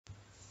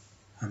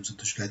I'm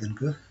Santosh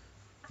Gaidankar.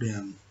 Today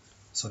I'm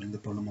solving the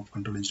problem of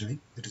control engineering,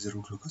 that is a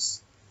root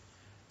locus.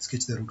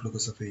 Sketch the root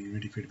locus of a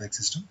unity feedback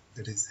system,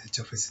 that is h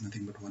of s is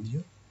nothing but 1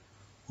 here,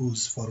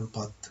 whose forward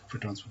path of a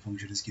transfer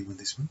function is given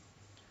this one.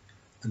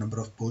 The number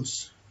of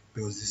poles,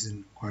 because this is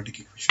in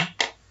quadratic equation,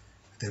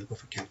 with the help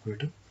of a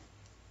calculator.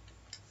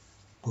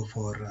 Go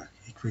for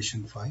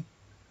equation 5,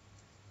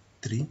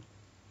 3,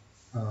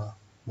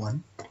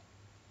 1,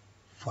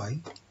 5,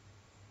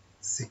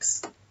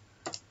 6.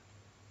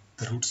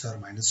 The roots are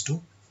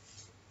 -2.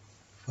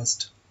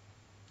 First,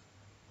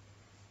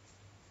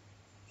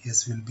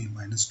 s will be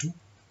 -2,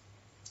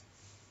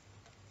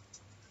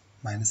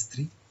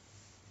 -3,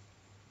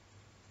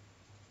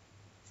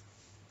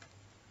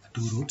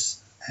 two roots,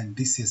 and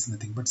this is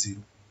nothing but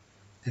 0.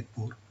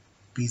 Therefore,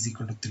 p is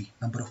equal to 3.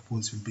 Number of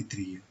poles will be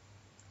 3 here.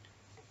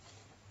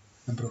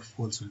 Number of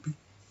poles will be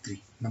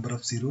 3. Number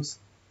of zeros,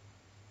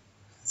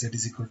 z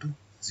is equal to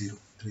 0.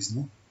 There is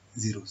no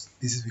zeros.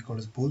 This is we call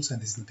as poles, and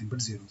this is nothing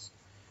but zeros.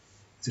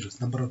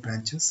 Number of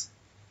branches,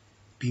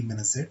 p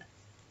minus z,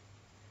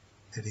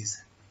 that is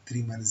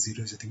 3 minus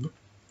 0 is nothing but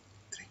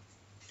 3.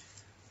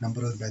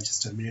 Number of branches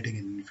terminating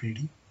in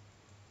infinity.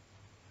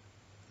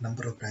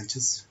 Number of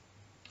branches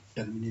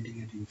terminating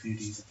at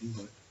infinity is nothing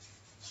but,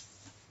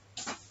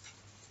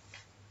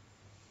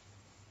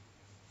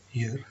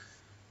 here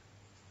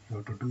you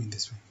have to do in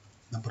this way.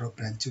 Number of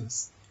branches,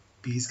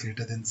 p is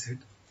greater than z,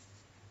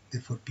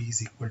 therefore p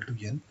is equal to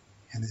n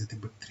is nothing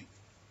but 3.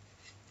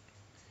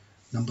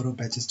 Number of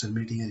branches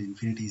terminating at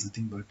infinity is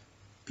nothing but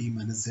p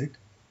minus z,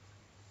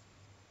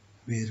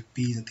 where p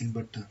is nothing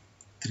but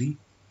 3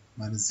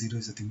 minus 0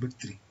 is nothing but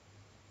 3.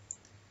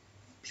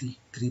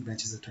 3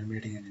 branches are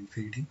terminating at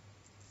infinity.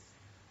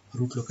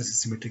 Root locus is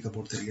symmetric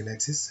about the real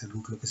axis, and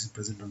root locus is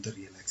present on the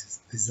real axis.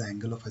 This is the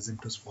angle of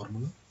asymptote's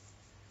formula.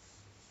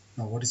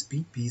 Now what is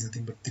p? P is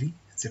nothing but 3,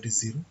 z is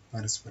 0,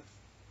 minus 1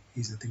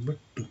 is nothing but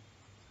 2.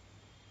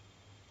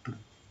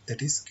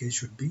 That is, k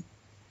should be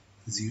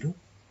 0,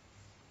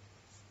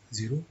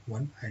 0,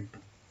 1 and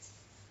 2.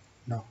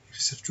 Now if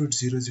you substitute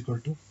 0 is equal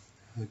to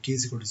k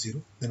is equal to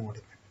 0, then what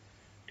happens?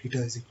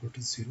 Theta is equal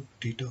to 0,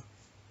 theta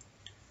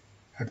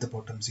at the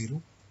bottom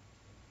 0,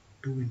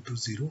 2 into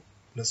 0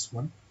 plus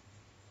 1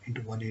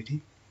 into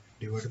 180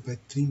 divided by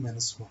 3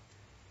 minus 1,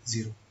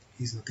 0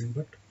 is nothing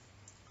but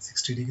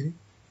 60 degree.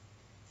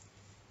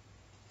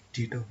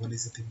 Theta 1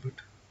 is nothing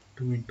but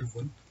 2 into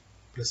 1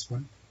 plus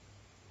 1,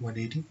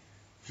 180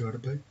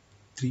 divided by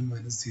 3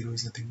 minus 0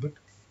 is nothing but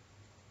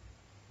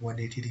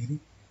 180 degree.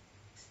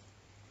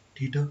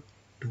 Theta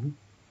 2,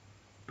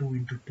 2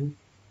 into 2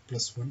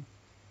 plus 1,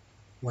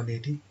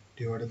 180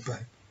 divided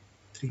by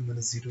 3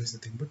 minus 0 is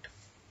nothing but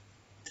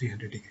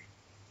 300 degree.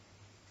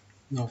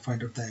 Now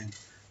find out the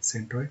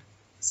centroid,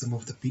 sum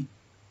of the p.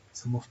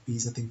 Sum of p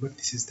is nothing but,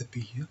 this is the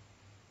p here,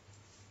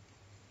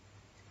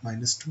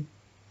 -2,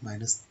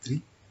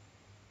 -3,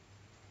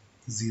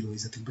 0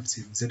 is nothing but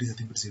 0, z is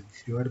nothing but 0,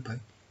 divided by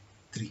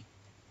 3,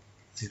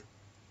 0.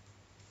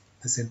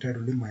 The centroid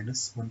will be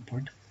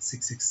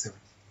 -1.667.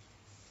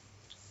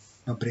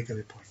 Now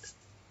breakaway point.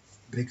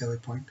 Breakaway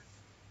point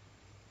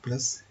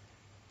plus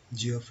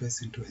g of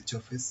s into h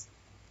of s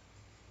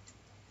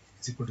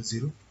is equal to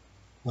 0.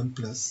 1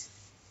 plus,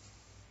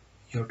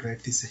 you have to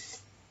write this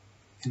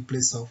in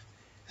place of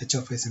h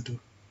of s into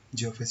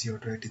g of s, you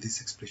have to write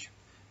this expression,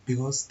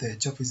 because the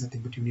h of s is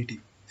nothing but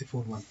unity,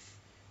 therefore 1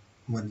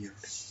 here.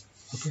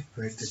 Okay,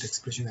 write that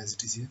expression as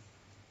it is here.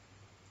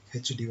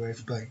 H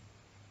divided by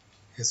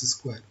s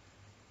square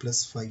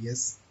plus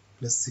 5s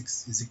plus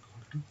 6 is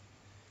equal to,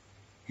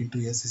 into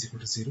s is equal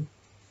to 0.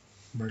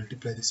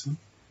 Multiply this one,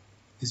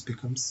 this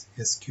becomes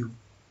s cube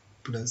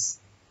plus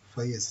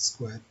 5s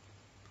square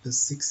plus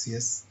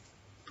 6s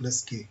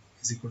plus k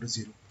is equal to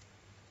 0.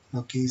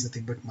 Now k is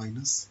nothing but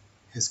minus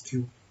s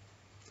cube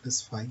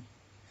plus 5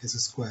 s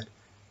square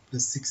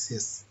plus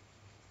 6s.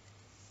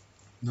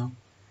 Now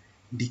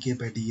dk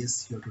by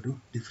ds you have to do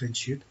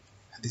differentiate,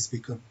 and this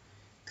become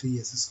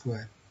 3s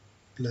square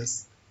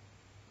plus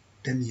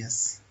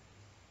 10s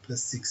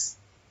plus 6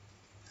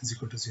 is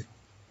equal to 0.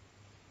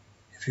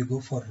 If you go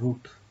for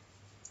root,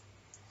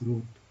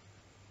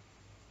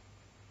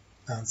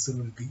 the answer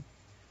will be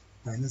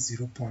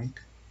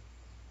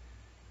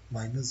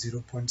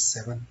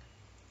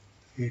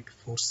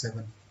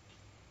 -0.7847,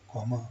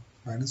 comma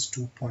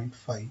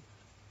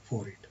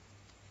 -2.548.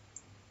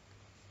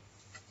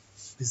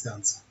 This is the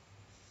answer.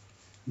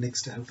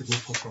 Next I have to go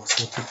for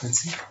crossover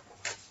frequency.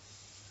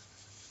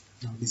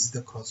 Now this is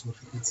the crossover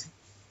frequency.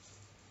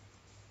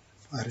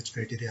 RH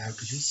criteria I have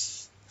to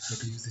use.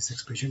 This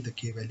expression, the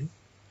k value.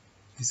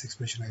 This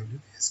expression I will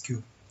use s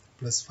cube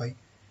plus 5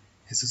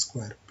 s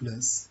square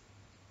plus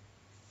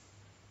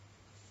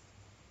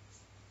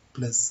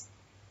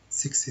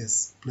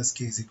 6s plus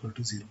k is equal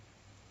to 0.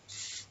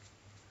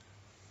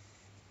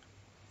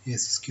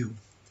 S cube,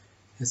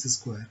 s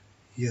square,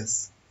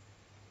 s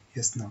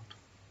naught,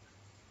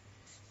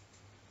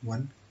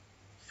 1,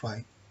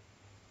 5,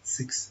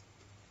 6,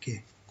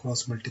 k.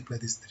 Cross multiply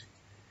this 3,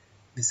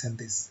 this and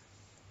this.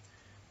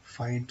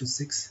 5 into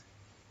 6,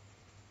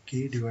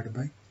 k divided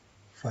by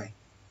 5.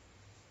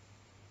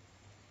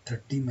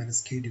 30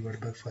 minus k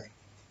divided by 5.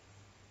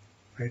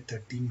 Right,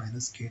 30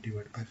 minus k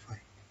divided by 5.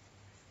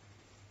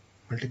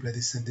 Multiply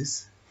this and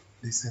this,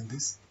 this and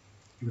this,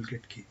 you will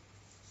get k.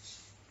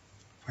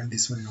 Find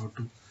this one in order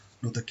to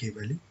know the k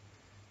value.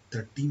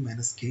 30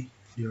 minus k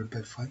divided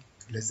by 5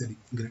 less than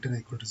greater than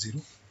or equal to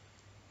 0.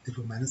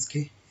 Therefore minus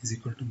k is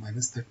equal to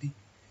minus 30.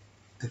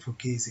 Therefore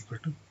k is equal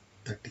to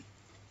 30.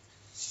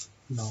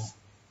 Now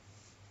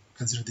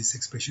consider this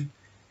expression.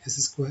 S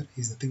square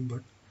is nothing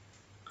but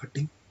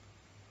cutting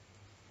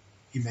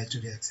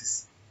imaginary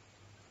axis.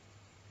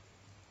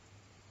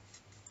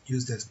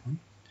 Use this one.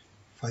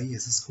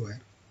 5s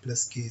square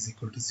plus k is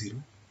equal to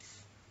 0.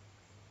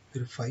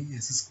 Where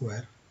 5s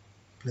square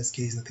plus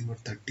k is nothing but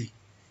 30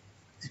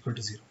 equal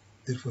to 0.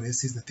 Therefore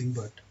s is nothing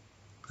but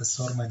plus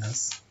or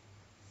minus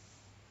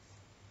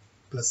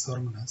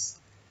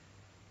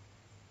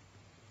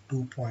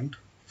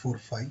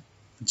 2.45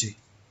 j,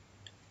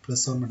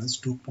 plus or minus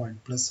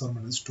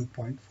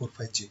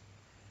 2.45 j.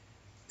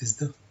 This is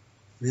the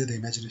where the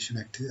imagination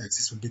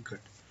axis will be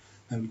cut.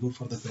 I will go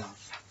for the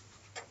graph.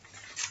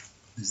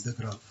 This is the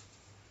graph.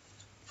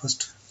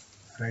 First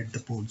write the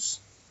poles.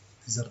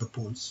 These are the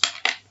poles.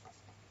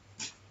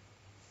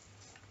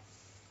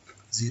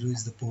 0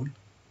 is the pole.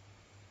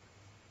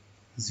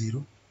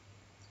 0.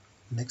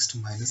 Next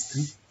minus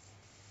 3.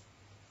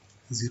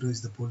 0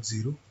 is the pole.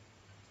 0.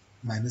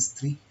 Minus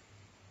 3.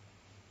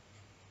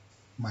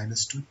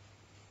 Minus 2.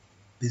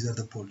 These are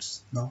the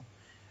poles. Now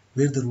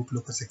where the root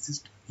locus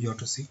exists, you have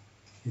to see.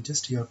 You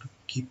have to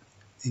keep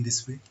in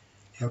this way.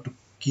 You have to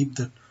keep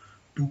the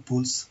two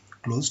poles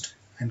closed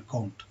and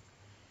count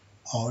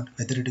odd,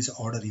 whether it is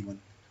odd or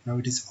even. Now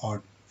it is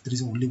odd. There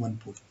is only one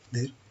pole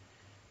there.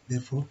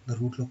 Therefore the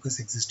root locus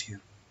exists here.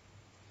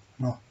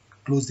 Now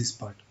close this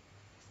part.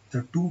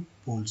 There are two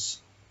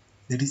poles,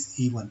 that is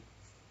even.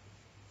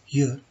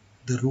 Here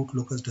the root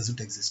locus doesn't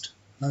exist.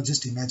 Now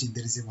just imagine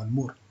there is a one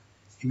more.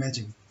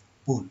 Imagine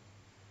pole.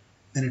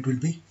 Then it will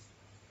be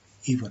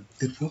even.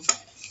 Therefore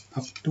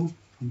up to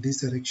from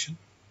this direction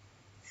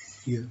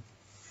here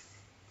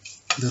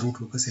the root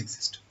locus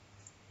exists.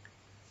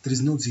 There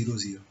is no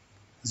zeros here.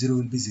 0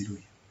 will be 0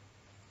 here.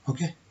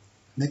 Okay.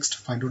 Next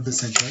find out the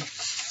centroid.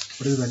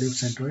 What is the value of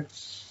centroid?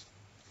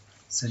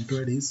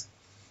 Centroid is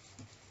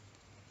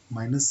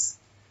minus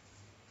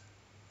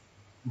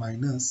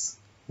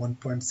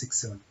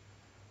 1.67.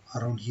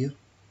 Around here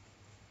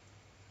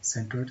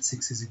centroid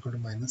 6 is equal to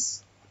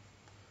minus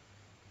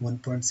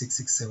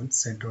 1.667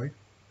 centroid.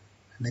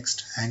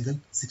 Next angle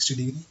 60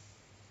 degree.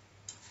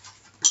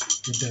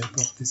 With the help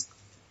of this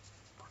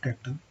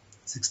protector,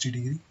 60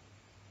 degree.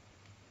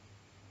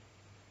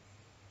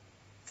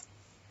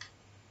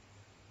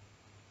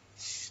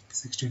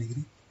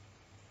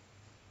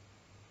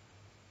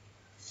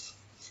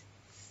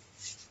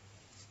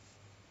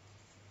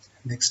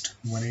 Next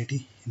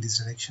 180 in this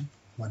direction.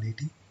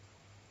 180.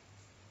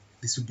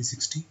 This will be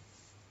 60.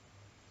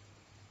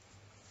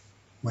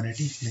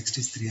 180. Next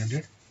is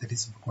 300. That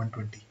is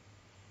 120.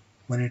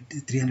 180.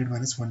 300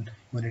 minus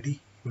 180. You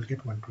will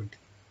get 120.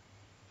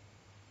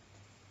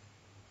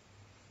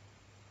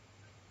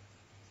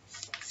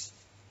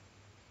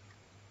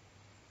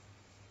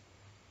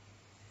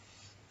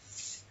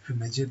 If you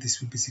measure,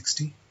 this will be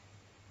 60,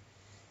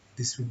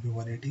 this will be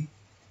 180,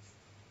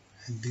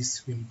 and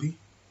this will be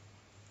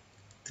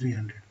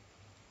 300.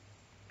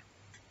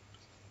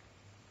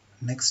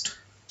 Next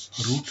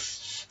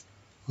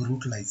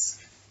root lies.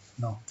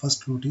 Now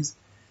first root is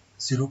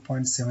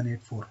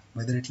 0.784.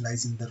 Whether it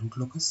lies in the root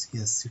locus?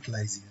 Yes, it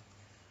lies here.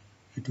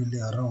 It will be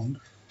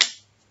around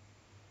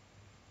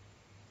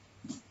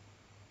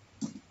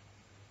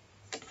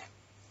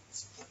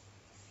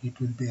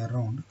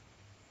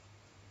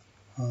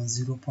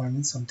 0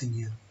 point something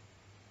here,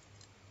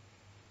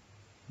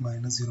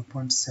 minus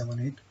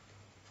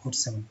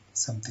 0.7847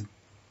 something.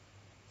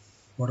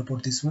 What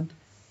about this one?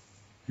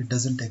 It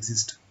doesn't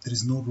exist. There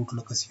is no root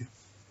locus here.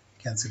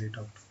 Cancel it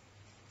out.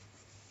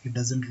 It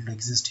doesn't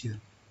exist here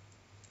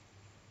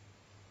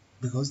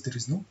because there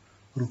is no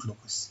root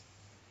locus.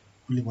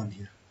 Only one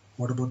here.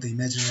 What about the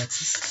imaginary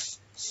axis?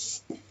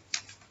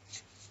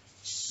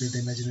 Where the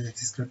imaginary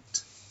axis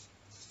cut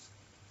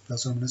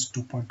plus or minus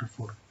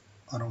 2.24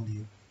 around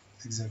here.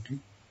 Exactly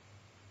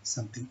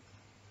something.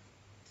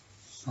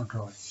 Not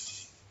draw it.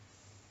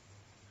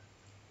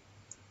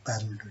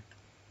 Parallel to it.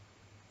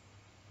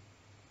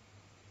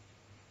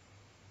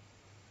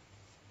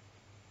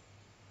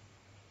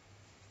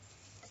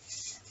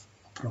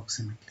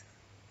 Approximately.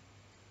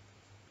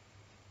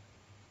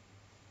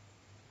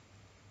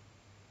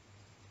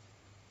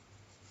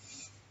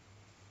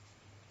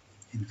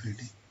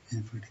 Infinity.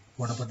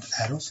 What about the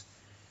arrows?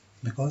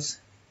 Because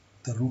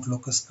the root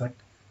locus cut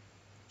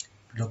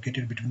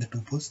located between the two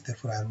poles,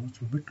 therefore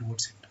arrows will be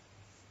towards it.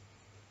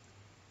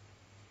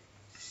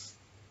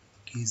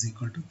 K is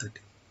equal to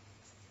 30.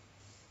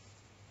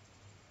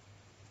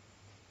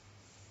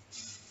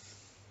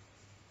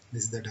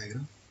 This is the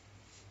diagram.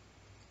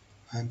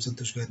 I am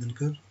Santosh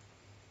Gaidhankar.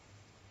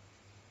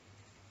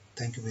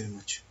 Thank you very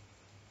much.